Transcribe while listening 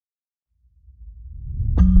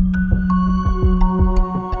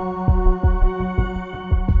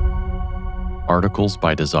Articles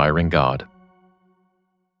by Desiring God.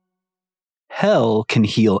 Hell can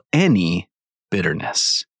heal any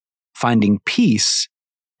bitterness, finding peace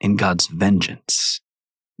in God's vengeance.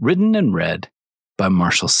 Written and read by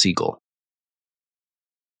Marshall Siegel.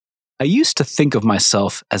 I used to think of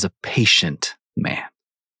myself as a patient man.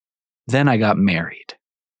 Then I got married.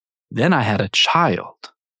 Then I had a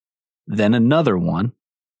child. Then another one,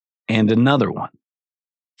 and another one.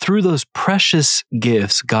 Through those precious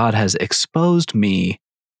gifts, God has exposed me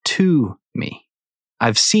to me.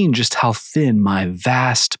 I've seen just how thin my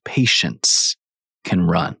vast patience can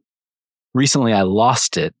run. Recently, I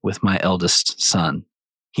lost it with my eldest son.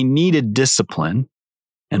 He needed discipline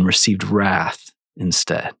and received wrath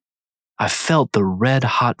instead. I felt the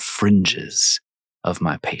red-hot fringes of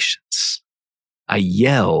my patience. I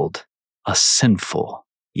yelled a sinful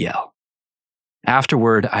yell.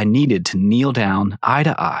 Afterward, I needed to kneel down eye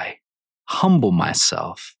to eye, humble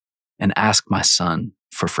myself, and ask my son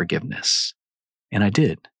for forgiveness. And I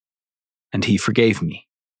did. And he forgave me.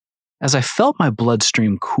 As I felt my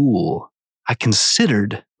bloodstream cool, I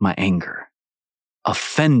considered my anger,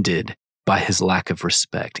 offended by his lack of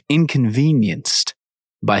respect, inconvenienced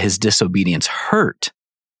by his disobedience, hurt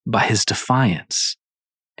by his defiance,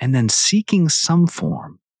 and then seeking some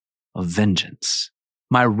form of vengeance.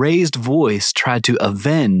 My raised voice tried to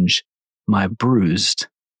avenge my bruised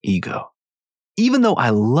ego. Even though I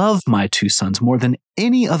love my two sons more than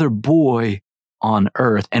any other boy on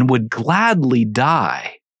earth and would gladly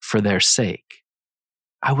die for their sake,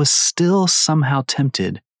 I was still somehow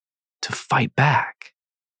tempted to fight back,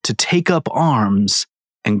 to take up arms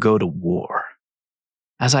and go to war.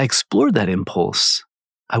 As I explored that impulse,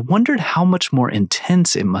 I wondered how much more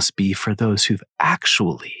intense it must be for those who've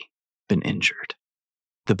actually been injured.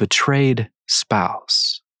 The betrayed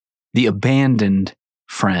spouse, the abandoned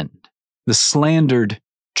friend, the slandered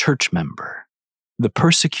church member, the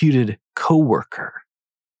persecuted coworker,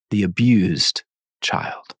 the abused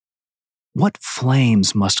child. What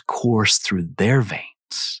flames must course through their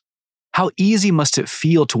veins? How easy must it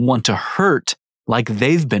feel to want to hurt like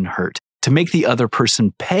they've been hurt, to make the other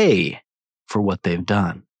person pay for what they've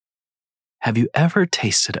done? Have you ever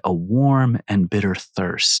tasted a warm and bitter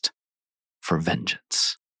thirst for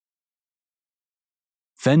vengeance?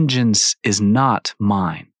 Vengeance is not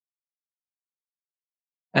mine.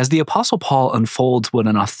 As the Apostle Paul unfolds what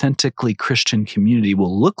an authentically Christian community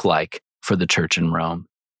will look like for the church in Rome,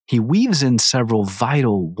 he weaves in several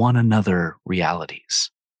vital one another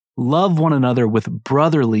realities. Love one another with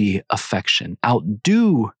brotherly affection.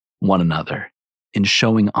 Outdo one another in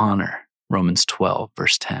showing honor, Romans 12,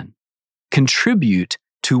 verse 10. Contribute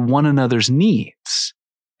to one another's needs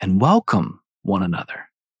and welcome one another,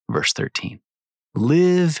 verse 13.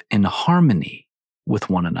 Live in harmony with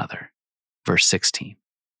one another, verse 16.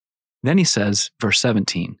 Then he says, verse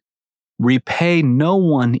 17, repay no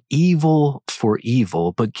one evil for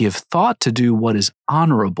evil, but give thought to do what is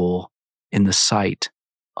honorable in the sight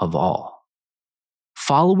of all.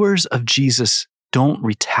 Followers of Jesus don't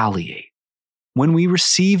retaliate. When we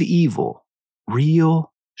receive evil,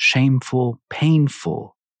 real, shameful,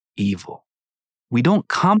 painful evil, we don't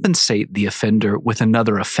compensate the offender with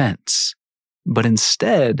another offense, but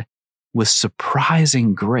instead with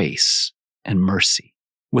surprising grace and mercy,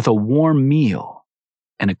 with a warm meal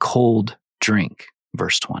and a cold drink,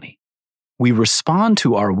 verse 20. We respond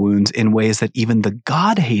to our wounds in ways that even the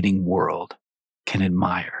God-hating world can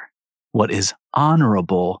admire. What is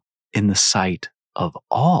honorable in the sight of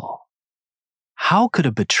all? How could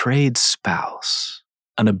a betrayed spouse,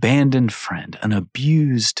 an abandoned friend, an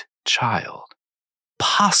abused child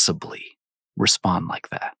possibly respond like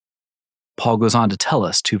that? Paul goes on to tell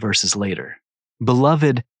us 2 verses later,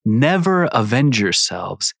 beloved, never avenge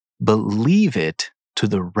yourselves, but leave it to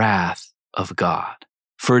the wrath of God.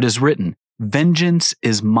 For it is written, vengeance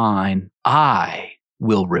is mine, I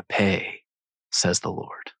will repay, says the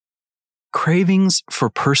Lord. Cravings for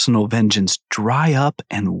personal vengeance dry up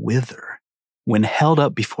and wither when held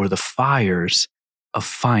up before the fires of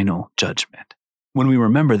final judgment, when we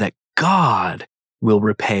remember that God will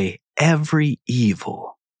repay every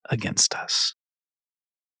evil against us.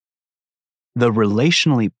 The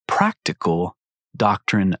relationally practical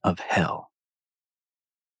doctrine of hell.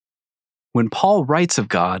 When Paul writes of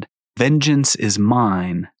God, vengeance is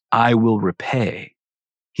mine, I will repay,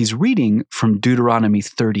 he's reading from Deuteronomy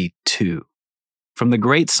 32, from the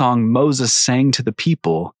great song Moses sang to the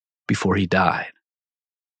people before he died.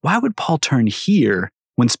 Why would Paul turn here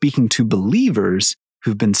when speaking to believers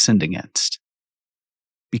who've been sinned against?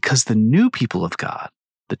 Because the new people of God,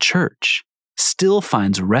 the church, still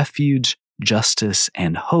finds refuge, justice,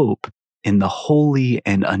 and hope in the holy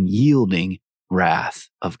and unyielding wrath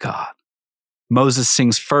of God. Moses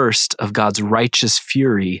sings first of God's righteous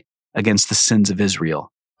fury against the sins of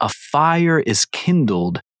Israel. A fire is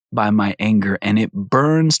kindled by my anger, and it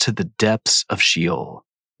burns to the depths of Sheol,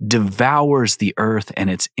 devours the earth and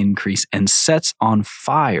its increase, and sets on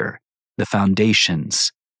fire the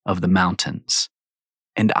foundations of the mountains.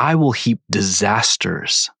 And I will heap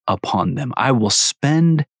disasters upon them. I will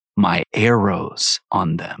spend my arrows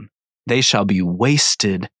on them. They shall be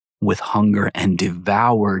wasted with hunger and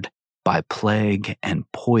devoured by plague and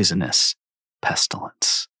poisonous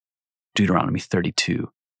pestilence. Deuteronomy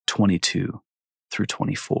 32:22 through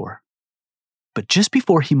 24. But just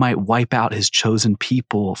before he might wipe out his chosen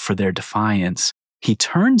people for their defiance, he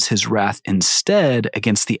turns his wrath instead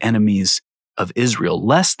against the enemies of Israel,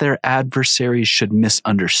 lest their adversaries should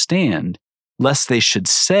misunderstand, lest they should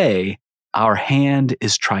say, "Our hand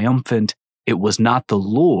is triumphant. It was not the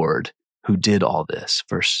Lord who did all this."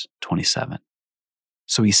 Verse 27.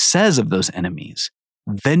 So he says of those enemies,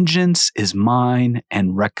 "Vengeance is mine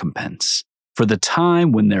and recompense, for the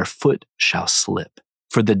time when their foot shall slip.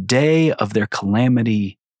 For the day of their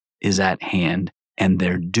calamity is at hand, and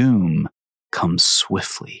their doom comes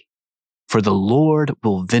swiftly. For the Lord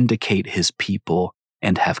will vindicate his people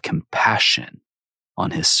and have compassion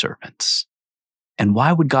on his servants." And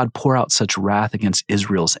why would God pour out such wrath against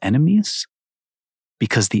Israel's enemies?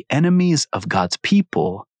 Because the enemies of God's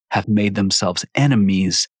people have made themselves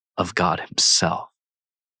enemies of God himself.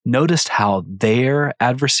 Notice how their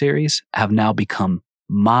adversaries have now become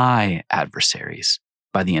my adversaries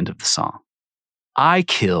by the end of the song. I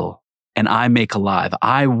kill and I make alive.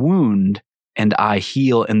 I wound and I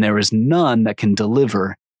heal, and there is none that can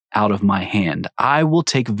deliver out of my hand. I will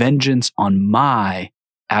take vengeance on my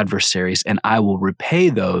adversaries, and I will repay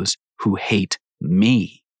those who hate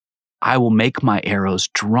me. I will make my arrows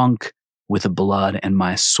drunk with blood, and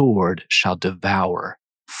my sword shall devour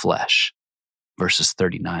flesh. Verses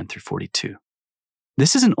 39 through 42.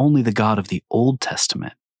 This isn't only the God of the Old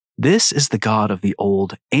Testament. This is the God of the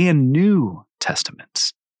Old and New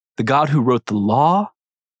Testaments. The God who wrote the law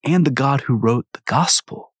and the God who wrote the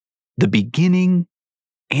gospel. The beginning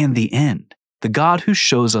and the end. The God who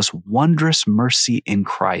shows us wondrous mercy in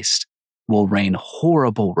Christ will rain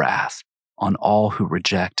horrible wrath on all who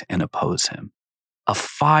reject and oppose him. A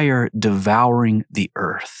fire devouring the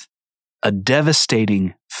earth, a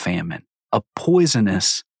devastating famine, a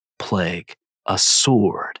poisonous plague, a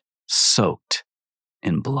sword soaked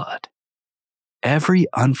in blood. Every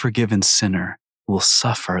unforgiven sinner will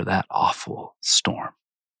suffer that awful storm.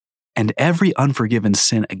 And every unforgiven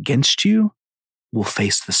sin against you will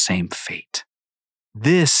face the same fate.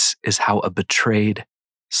 This is how a betrayed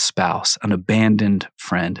spouse, an abandoned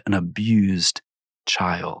friend, an abused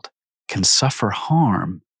child can suffer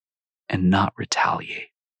harm and not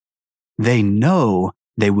retaliate. They know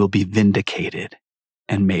they will be vindicated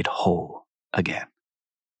and made whole again.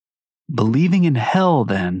 Believing in hell,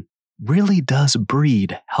 then, really does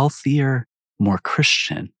breed healthier, more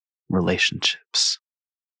Christian relationships.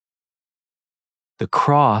 The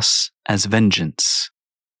cross as vengeance.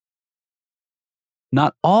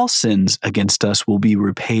 Not all sins against us will be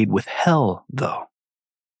repaid with hell, though,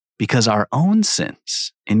 because our own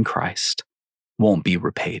sins in Christ won't be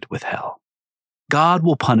repaid with hell. God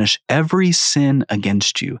will punish every sin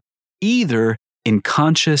against you, either in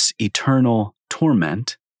conscious eternal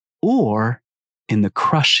torment or in the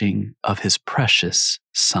crushing of his precious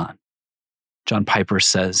Son. John Piper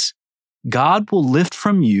says, God will lift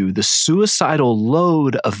from you the suicidal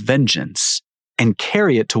load of vengeance and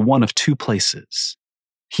carry it to one of two places.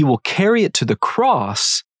 He will carry it to the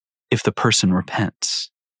cross if the person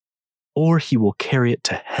repents, or he will carry it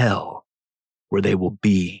to hell where they will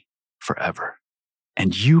be forever.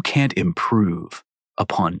 And you can't improve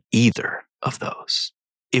upon either of those.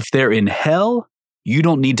 If they're in hell, you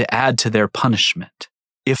don't need to add to their punishment.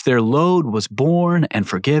 If their load was borne and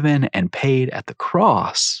forgiven and paid at the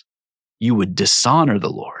cross, you would dishonor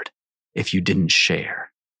the Lord if you didn't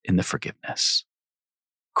share in the forgiveness.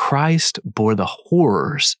 Christ bore the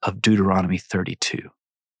horrors of Deuteronomy 32,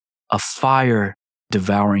 a fire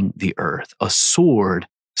devouring the earth, a sword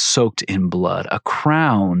soaked in blood, a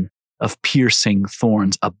crown of piercing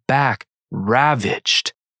thorns, a back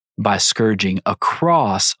ravaged by scourging, a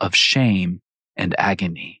cross of shame and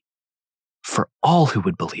agony for all who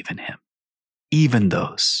would believe in him, even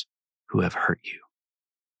those who have hurt you.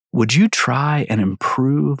 Would you try and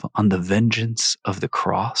improve on the vengeance of the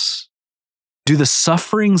cross? Do the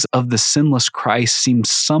sufferings of the sinless Christ seem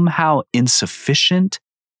somehow insufficient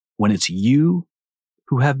when it's you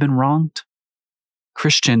who have been wronged?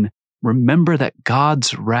 Christian, remember that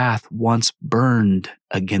God's wrath once burned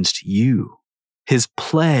against you His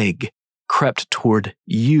plague crept toward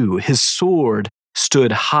you. His sword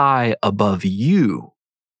stood high above you.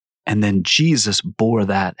 And then Jesus bore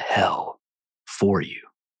that hell for you.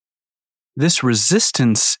 This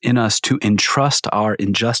resistance in us to entrust our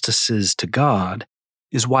injustices to God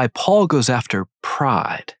is why Paul goes after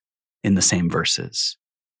pride in the same verses.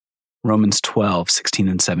 Romans 12:16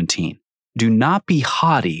 and 17. Do not be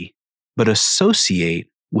haughty, but associate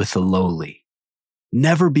with the lowly.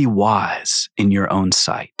 Never be wise in your own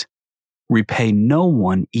sight. Repay no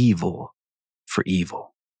one evil for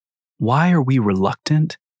evil. Why are we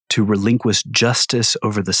reluctant to relinquish justice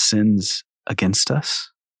over the sins against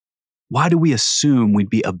us? Why do we assume we'd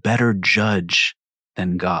be a better judge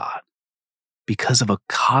than God? Because of a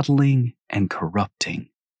coddling and corrupting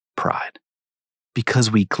pride.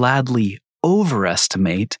 Because we gladly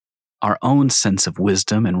overestimate our own sense of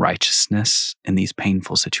wisdom and righteousness in these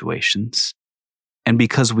painful situations. And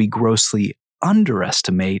because we grossly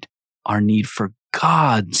underestimate our need for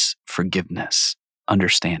God's forgiveness,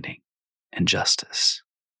 understanding, and justice.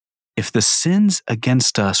 If the sins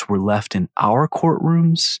against us were left in our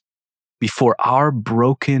courtrooms, before our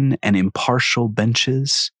broken and impartial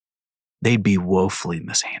benches, they'd be woefully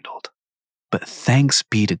mishandled. But thanks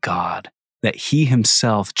be to God that He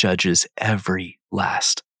Himself judges every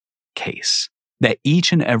last case, that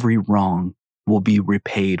each and every wrong will be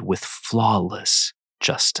repaid with flawless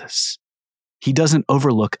justice. He doesn't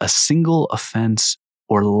overlook a single offense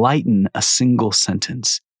or lighten a single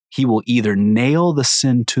sentence. He will either nail the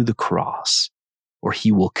sin to the cross or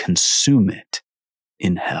He will consume it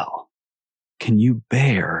in hell. Can you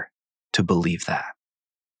bear to believe that?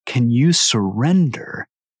 Can you surrender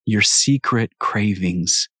your secret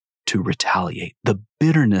cravings to retaliate, the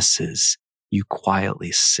bitternesses you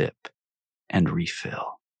quietly sip and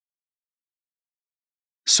refill?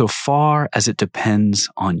 So far as it depends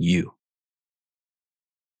on you.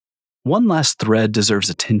 One last thread deserves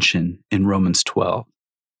attention in Romans 12.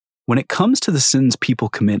 When it comes to the sins people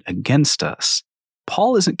commit against us,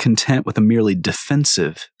 Paul isn't content with a merely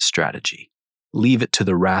defensive strategy. Leave it to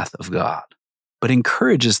the wrath of God, but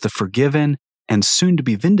encourages the forgiven and soon to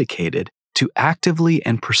be vindicated to actively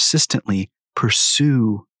and persistently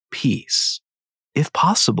pursue peace, if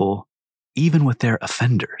possible, even with their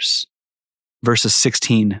offenders. Verses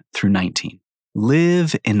 16 through 19.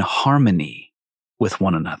 Live in harmony with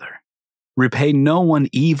one another. Repay no one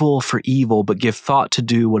evil for evil, but give thought to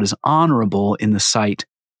do what is honorable in the sight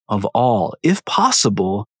of all. If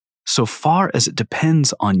possible, so far as it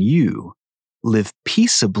depends on you, live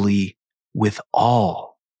peaceably with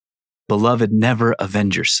all. Beloved, never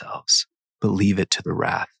avenge yourselves, but leave it to the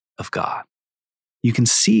wrath of God. You can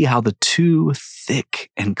see how the two thick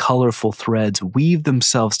and colorful threads weave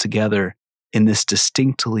themselves together in this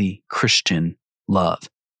distinctly Christian love.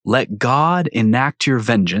 Let God enact your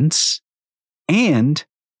vengeance and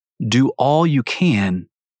do all you can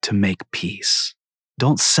to make peace.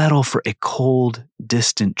 Don't settle for a cold,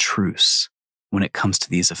 distant truce when it comes to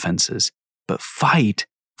these offenses, but fight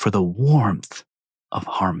for the warmth of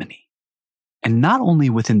harmony. And not only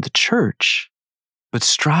within the church, but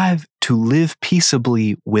strive to live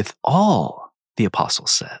peaceably with all, the apostle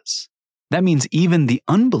says. That means even the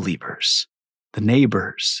unbelievers, the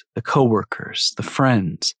neighbors, the coworkers, the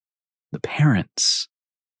friends, the parents,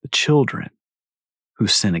 the children who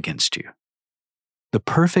sin against you. The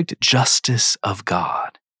perfect justice of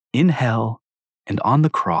God in hell and on the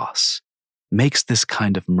cross makes this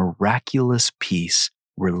kind of miraculous peace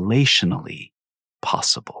relationally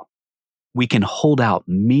possible. We can hold out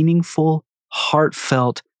meaningful,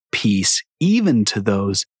 heartfelt peace even to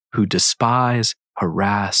those who despise,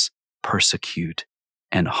 harass, persecute,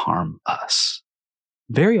 and harm us.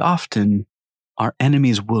 Very often, our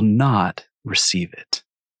enemies will not receive it.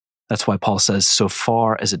 That's why Paul says, so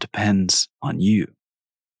far as it depends on you.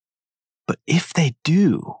 But if they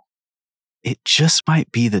do, it just might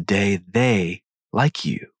be the day they, like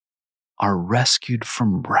you, are rescued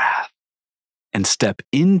from wrath and step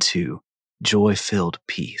into joy-filled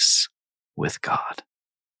peace with God.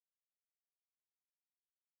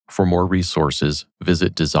 For more resources,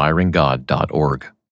 visit desiringgod.org.